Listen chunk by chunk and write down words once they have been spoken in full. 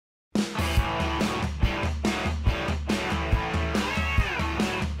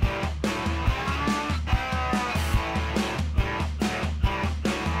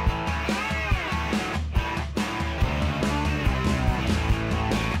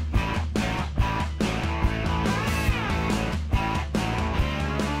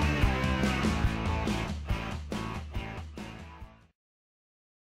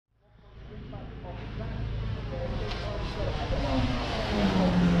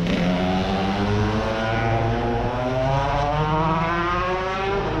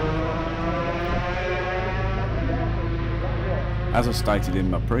As I stated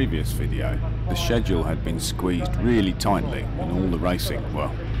in my previous video, the schedule had been squeezed really tightly and all the racing,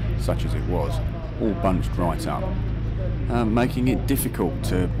 well, such as it was, all bunched right up, making it difficult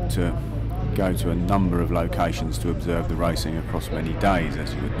to go to a number of locations to observe the racing across many days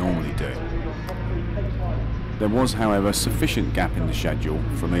as you would normally do. There was, however, sufficient gap in the schedule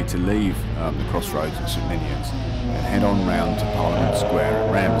for me to leave the crossroads at St Ninians and head on round to Parliament Square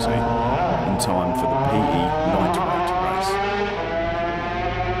at Ramsey in time for the PE lightweight.